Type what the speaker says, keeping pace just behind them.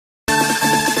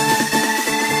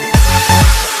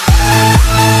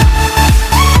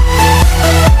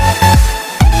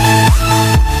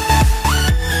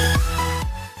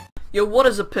Yo, what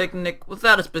is a picnic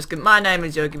without its biscuit? My name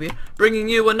is Yogi, bringing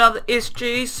you another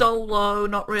SG solo.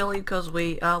 Not really, because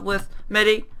we are with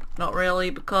Medi. Not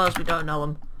really, because we don't know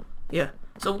him. Yeah.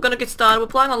 So we're gonna get started. We're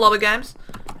playing on lobby games,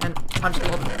 and punch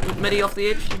Medi off the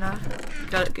edge. You know,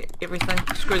 gotta get everything.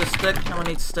 Screw the stick. No one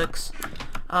needs sticks.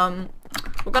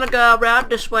 We're gonna go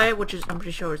around this way, which is I'm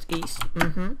pretty sure is east.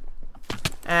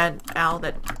 And ow,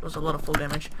 that was a lot of full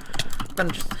damage. I'm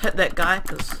gonna just hit that guy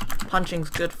because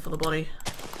punching's good for the body.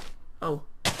 Oh,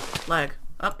 lag.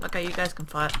 Oh, okay, you guys can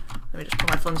fight. Let me just put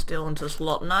my flint steel into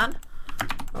slot 9.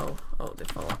 Oh, they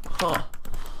fell up.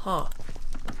 No,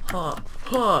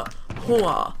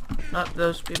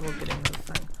 those people are getting the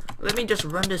thing. Let me just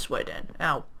run this way then.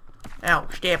 Ow. Ow,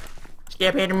 step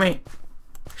out of me.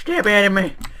 Step out of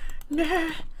me. No.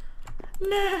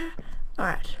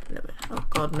 Alright, oh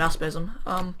god, mouse spasm.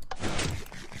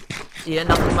 Yeah,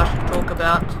 nothing much to talk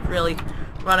about. Really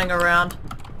running around,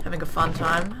 having a fun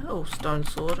time. Oh, stone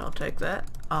sword, I'll take that.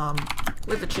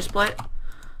 With the chest plate.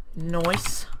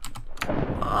 Nice.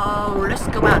 Oh, let's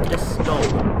go out this door.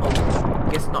 Oh,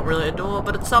 guess not really a door,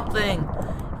 but it's something.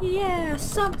 Yeah,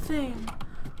 something.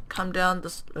 Come down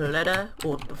this ladder,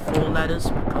 or the 4 ladders,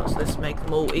 because let's make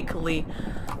them all equally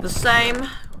the same.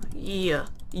 Yeah,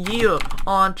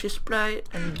 on chest plate,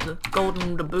 and the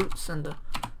golden the boots, and the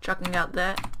chucking out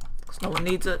that, because no one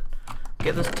needs it.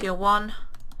 Get this tier 1.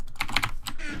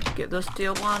 Get this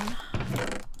tier 1.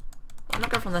 I'm not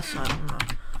going from this side, I don't know.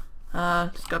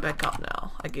 Let's go back up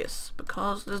now, I guess,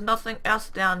 because there's nothing else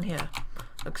down here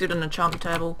except an enchantment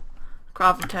table,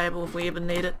 crafting table if we ever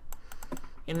need it.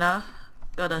 You know,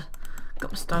 got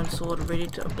my stone sword ready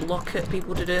to block hit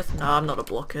people to death. No, I'm not a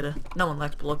block hitter. No one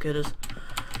likes block hitters.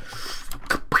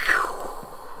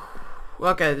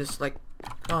 Okay, there's like,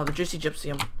 oh, the Juicy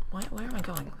Gypsy. Where am I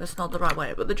going? That's not the right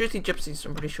way. But the Juicy Gypsies,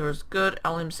 I'm pretty sure, is good.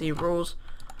 LMC rules.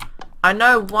 I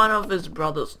know one of his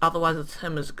brothers, otherwise it's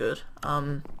him, is good.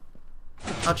 I'll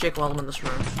check while I'm in this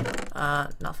room.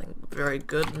 Nothing very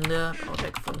good in there. I'll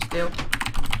take flint steel.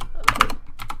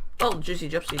 Oh, Juicy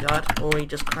Gypsy died, or he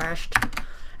just crashed.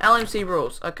 LMC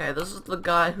rules. Okay, this is the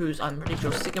guy who's, I'm pretty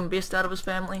sure, second best out of his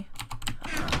family.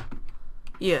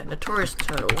 Yeah, Notorious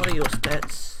Turtle. What are your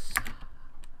stats?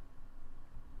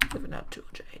 Living out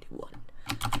 281.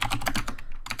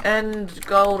 And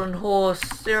Golden Horse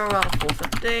 0 out of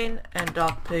 415, and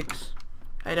Dark Pigs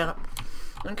 8 out of.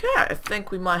 Okay, I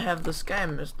think we might have this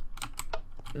game.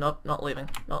 Nope, not leaving.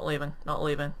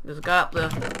 There's a guy up there.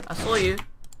 I saw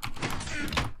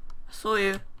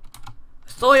you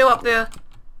up there.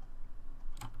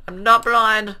 I'm not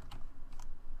blind.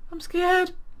 I'm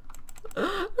scared.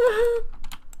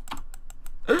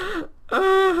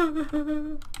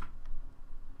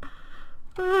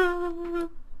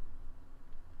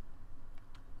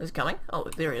 Is he coming? Oh,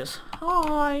 there he is.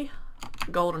 Hi.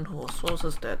 Golden Horse. What was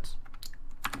his stats?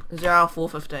 0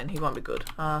 415. He won't be good.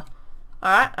 Alright,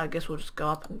 I guess we'll just go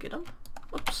up and get him.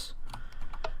 Whoops.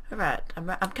 Alright, I'm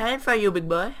coming for you, big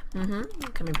boy. I'm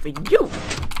coming for you.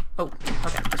 Oh,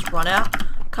 okay, let's run out.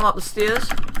 Come up the stairs.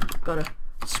 Gotta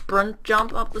sprint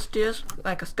jump up the stairs.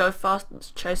 Make us go fast. Let's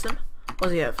chase him. What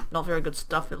does he have? Not very good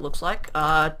stuff, it looks like.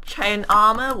 Chain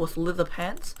armor with leather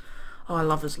pants. Oh, I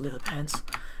love his leather pants.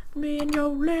 Me and your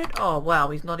lead. Oh, wow,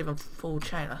 he's not even full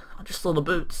chainer. I just saw the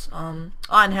boots.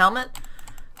 Iron helmet.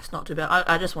 It's not too bad.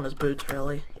 I just want his boots,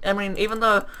 really. I mean, even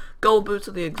though gold boots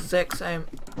are the exact same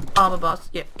armor bars.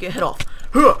 Yeah, get hit off.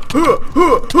 Wrecked!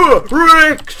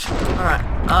 Alright,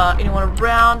 anyone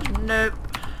around? Nope.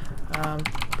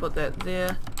 Put that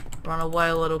there. Run away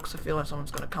a little, because I feel like someone's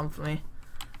going to come for me.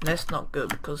 And that's not good,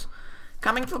 because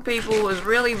coming for people is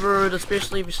really rude,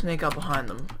 especially if you sneak up behind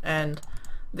them. And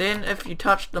then if you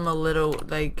touch them a little,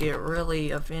 they get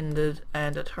really offended,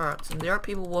 and it hurts. And there are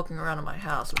people walking around in my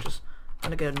house, which is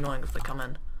gonna get annoying if they come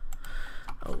in.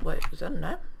 Oh wait, is that a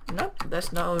name? Nope,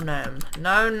 that's no name.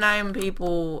 No name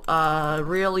people are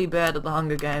really bad at the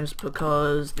Hunger Games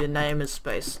because their name is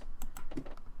space.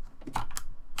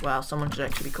 Wow, someone should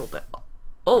actually be called that.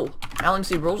 Oh,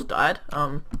 LMC rules died.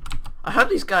 I hope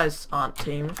these guys aren't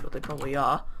teams, but they probably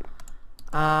are.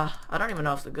 I don't even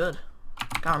know if they're good.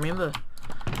 Can't remember.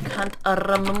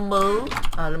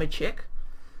 Let me check.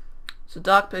 So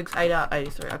Dark Pigs 8 out of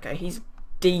 83. Okay, he's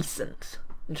decent.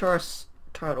 Notorious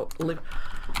Turtle.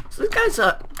 So these guys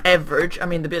are average. I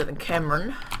mean, they're better than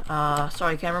Cameron.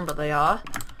 Sorry Cameron, but they are.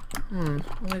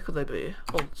 Where could they be?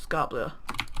 Oh, Scarp there.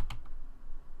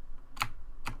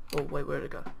 Oh wait, where'd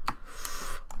it go?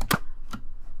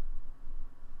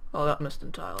 Oh, that missed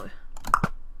entirely.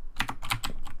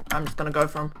 I'm just gonna go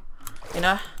for him. You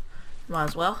know, might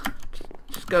as well.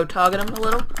 Just go target him a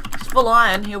little. He's full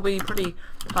iron. He'll be pretty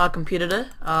hard competitor.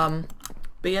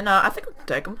 But yeah, no, I think we can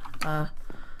take them. No,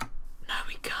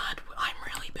 we can't. I'm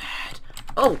really bad.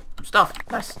 Oh, stuff.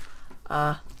 Nice.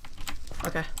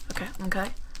 Okay.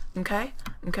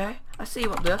 I see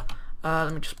you up there.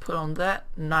 Let me just put on that.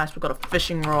 Nice, we've got a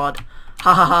fishing rod.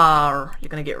 Ha ha ha. You're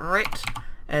gonna get wrecked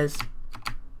as...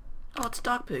 Oh, it's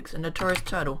Dark Pigs and Notorious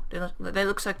Turtle. They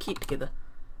look so cute together.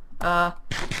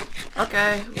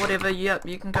 Okay, whatever. Yep,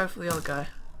 you can go for the other guy.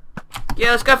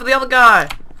 Yeah, let's go for the other guy.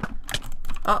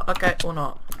 Oh, okay, or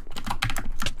not.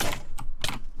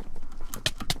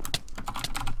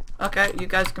 Okay, you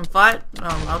guys can fight.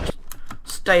 I'll just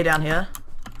stay down here.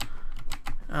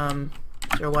 Is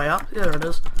there a way up? Yeah, there it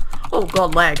is. Oh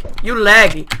god, lag. You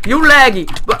laggy. You laggy.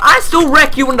 But I still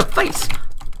wreck you in the face.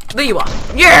 There you are.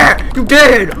 Yeah! You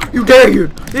did! You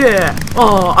did! Yeah!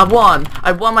 Oh, I won.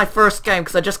 I won my first game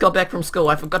because I just got back from school.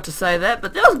 I forgot to say that,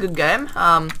 but that was a good game.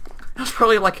 It was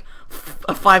probably like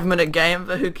a 5-minute game,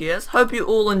 but who cares? Hope you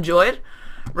all enjoyed.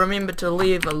 Remember to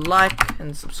leave a like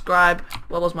and subscribe.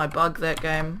 What was my bug that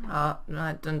game? I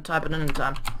didn't type it in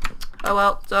time. Oh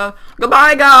well, so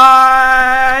goodbye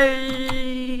guys!